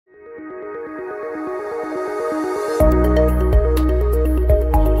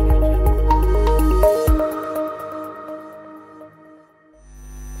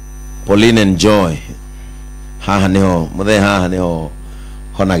Pauline and Joy. Haha niho, muthe haha niho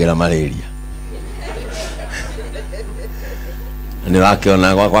honagira malaria. Ni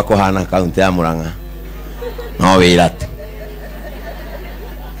wakiona kwa kuhana kaunti ya Murang'a. No wira tu.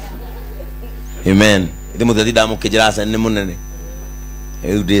 Amen. Ithe muthe damu kijirasa ni munene.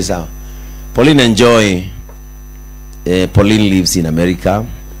 Eudesa. Pauline and Joy. Pauline lives in America.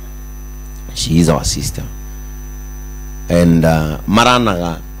 She is our sister. And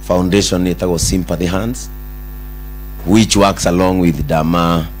Maranaga Foundation itago Sympathy Hands, which works along with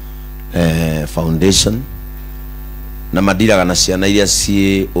Dama Foundation. Na madira kana ciana iria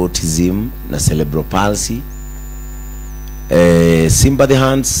ci autism na cerebral palsy. Sympathy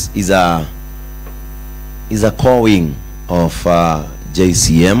Hands is a core wing of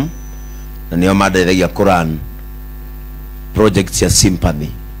JCM. Na niyo maderegia Quran projects ya sympathy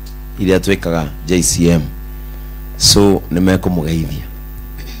iria twekaga JCM. So nimekumugeithia.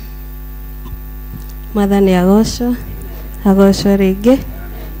 Mwathani agocwo rĩngĩ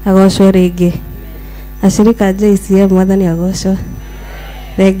ashirika JCM mwathani agocwo.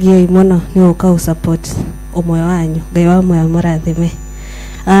 Thengiũ mũno nĩ gũka support ũmwe wanyu, Ngai wa moyo mũrathime.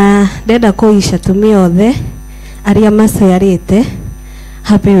 Ndenda kũisha tumia othe arĩa maciarĩte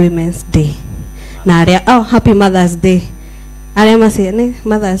Happy Women's Day na arĩa Happy Mother's Day. Arĩa maciarĩte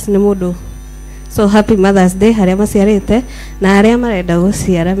mothers nĩ mũndũ. So Happy Mother's Day arĩa maciarĩte na arĩa marenda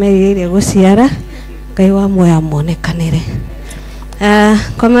gũciara merirĩire gũciara, Ngai wa moyo amonekanĩre.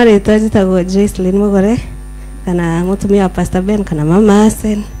 Kwa marĩtwa njĩtagwo Joycelyn Mũgore kana mũtumia wa Pst Ben kana Mama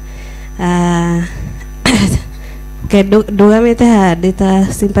Asen. Ndũgamĩte haha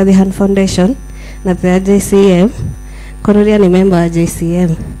ndĩta Sympathy Hand Foundation na ta JCM. Kururia ni member wa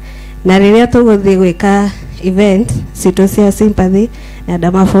JCM. Na rĩrĩa tũgũthiĩ gwĩka event citũ cia Sympathy na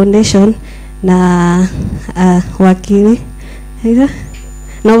Dama Foundation na wakili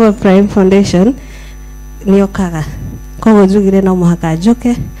Nova Prime Foundation niokaga koguo njugire no muhaka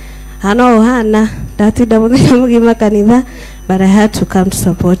njoke hana ohana ndatinda muthenya mugima kanitha, but I had to come to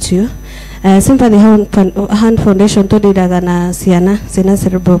support you. Sympathy Hand Foundation tũndiraga na ciana cina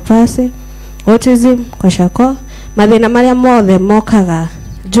cerebral palsy, autism, kwashako, mathĩna marĩa mothe mokaga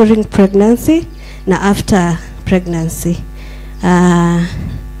during pregnancy na after pregnancy.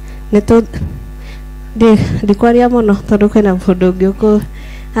 Neto ndikwaria muno tondu kwina mundu ungi uko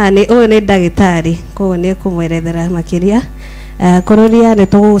ni uyu ni ndagitari koguo ni kumwerethera makiria. Kururia ni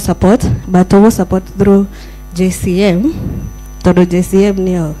tugu support, but tugu support through JCM tondu JCM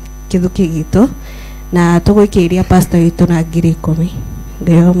niyo kithuki gitu na tuguikiria pastor witu na 10,000.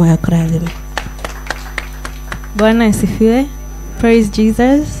 Ndio moyo kurathima. Bwana asifiwe. Praise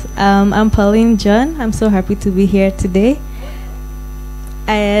Jesus. I'm Pauline John. I'm so happy to be here today.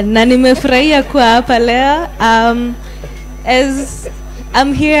 Na nimefurahia kuwa hapa leo. As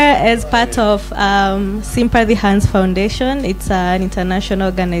I'm here as part of Sympathy Hands Foundation. It's an international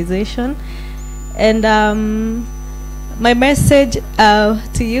organization. And my message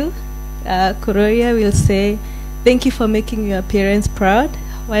to you, Kururia, will say, thank you for making your parents proud.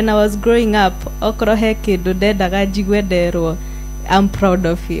 When I was growing up, I'm proud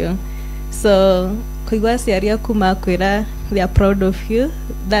of you. So, they are proud of you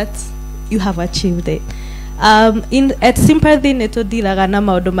that you have achieved it. At Sympathy neto dilagana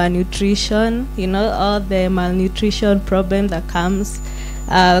maudo malnutrition, you know, all the malnutrition problem that comes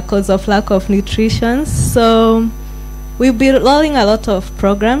because of lack of nutrition. So we'll be rolling a lot of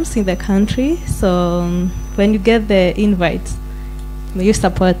programs in the country. So when you get the invite, may you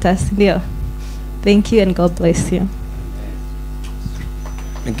support us. Dear. Thank you and God bless you.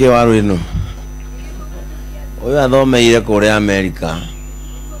 Thank you, Arwino. Oya thomeire kũrĩa America.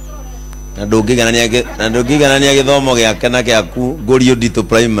 Na ndũngĩganania gĩthomo gĩake na gĩaku Gorio Dito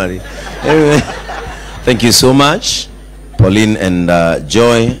Primary. Anyway, thank you so much, Pauline and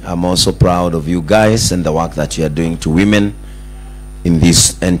Joy. I'm also proud of you guys and the work that you are doing to women in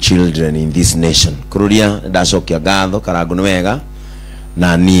this and children in this nation. Kururia ndacokia ngatho karangu nĩ wega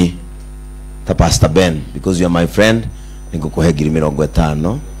na ni ta Pst Ben, because you are my friend. Ningũkũhe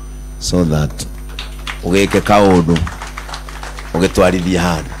 50,000 so that ugeke kaundu ugetwarithia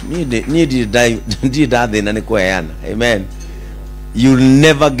handu ni ndathina ni kuheana. Amen. You'll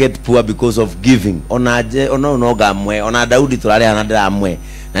never get poor because of giving. Ona ngamwe ona Daudi turarehana ndiramwe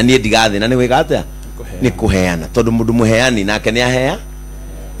na nie ndigathina ni gwika atia ni kuheana tondu mundu muheani nake ni ahea.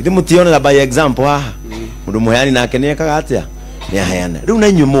 Ithi mutionera by example haha mundu muheani nake ni ekaga atia ni aheana. Riu na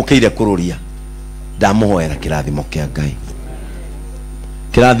inyu mukeire Kururia ndamuhoera kirathimo kia Ngai.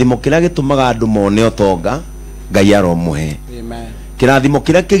 Kirathimo kiria gitumaga andu mone otonga Ngai aromuhe. Amen. Kirathimo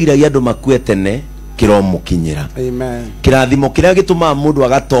kiria kigiragia andu makue tene kiromukinyira. Amen. Kirathimo kiria gituma mundu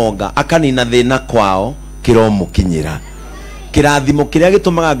agatonga akanina thina kwao kiromukinyira. Kirathimo kiria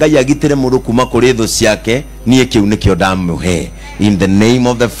gitumaga Ngai agitire mundu kuma kuri thu ciake nie kiu nikio ndamuhe. In the name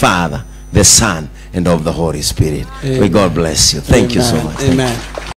of the Father, the Son, and of the Holy Spirit. May God bless you. Thank you so much. Amen.